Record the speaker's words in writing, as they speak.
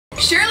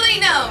Shirley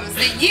knows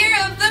the year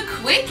of the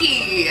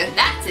Quickie.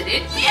 That's an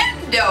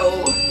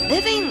innuendo.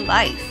 Living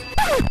life.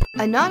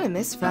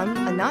 Anonymous from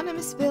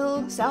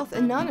Anonymousville, South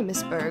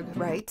Anonymousburg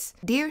writes,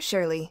 Dear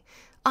Shirley,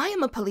 I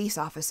am a police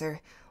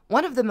officer.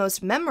 One of the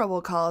most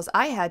memorable calls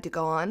I had to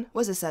go on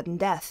was a sudden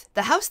death.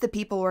 The house the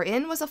people were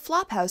in was a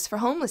flop house for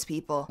homeless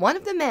people. One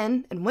of the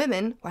men and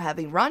women were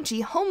having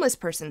raunchy homeless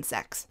person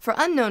sex. For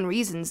unknown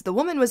reasons, the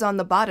woman was on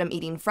the bottom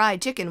eating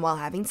fried chicken while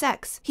having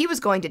sex. He was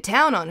going to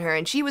town on her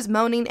and she was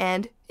moaning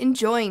and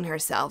enjoying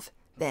herself.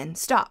 Then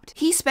stopped.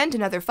 He spent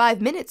another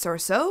 5 minutes or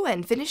so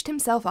and finished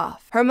himself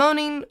off. Her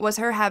moaning was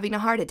her having a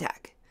heart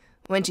attack.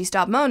 When she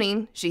stopped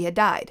moaning, she had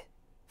died.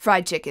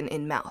 Fried chicken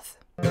in mouth.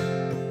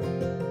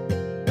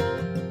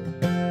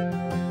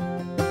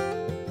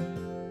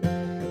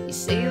 You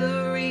say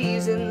the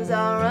reasons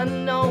are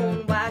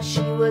unknown why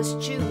she was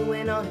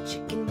chewing on a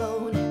chicken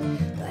bone,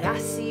 but I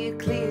see it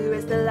clear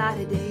as the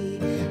light of day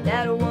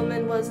that a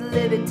woman was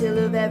living till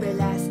her very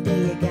last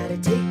day. You gotta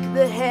take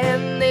the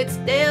hand that's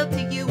dealt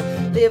to you,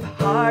 live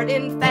hard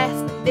and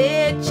fast,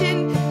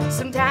 bitchin'.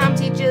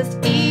 Sometimes you just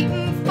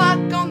eatin' fuck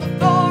on the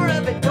floor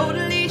of a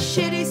totally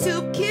shitty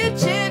soup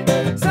kitchen.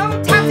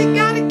 Sometimes you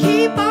gotta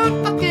keep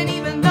on fucking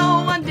even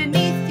though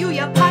underneath you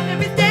your partner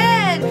is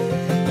dead.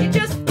 You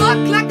just fuck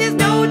like there's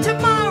no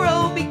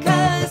tomorrow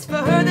because for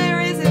her there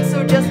isn't,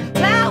 so just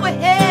plow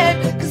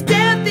ahead, cause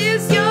death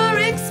is your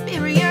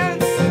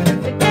experience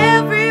and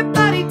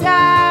everybody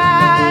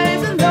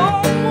dies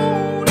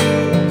alone.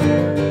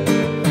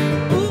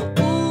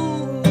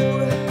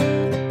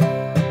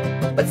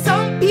 But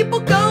some people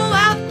go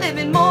out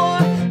living more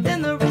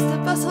than the rest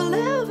of us will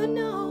ever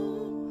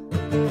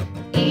know,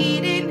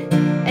 eating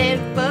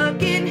and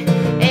fucking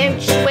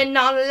and chewing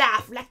on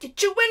life like you're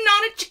chewing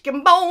on a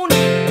chicken bone.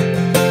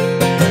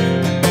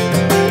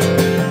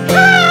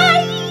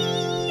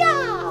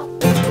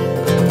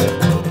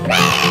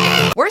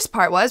 Worst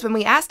part was, when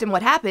we asked him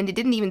what happened, it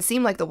didn't even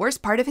seem like the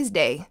worst part of his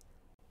day.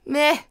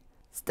 Meh,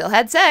 still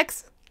had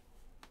sex.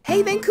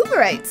 Hey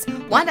Vancouverites,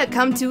 why not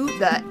come to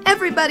the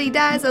Everybody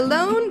Dies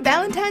Alone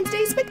Valentine's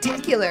Day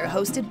Spectacular,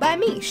 hosted by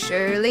me,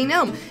 Shirley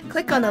Gnome.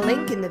 Click on the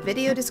link in the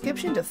video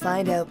description to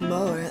find out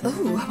more.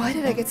 Ooh, why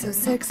did I get so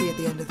sexy at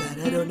the end of that?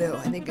 I don't know.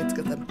 I think it's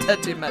because I'm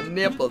touching my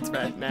nipples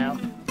right now.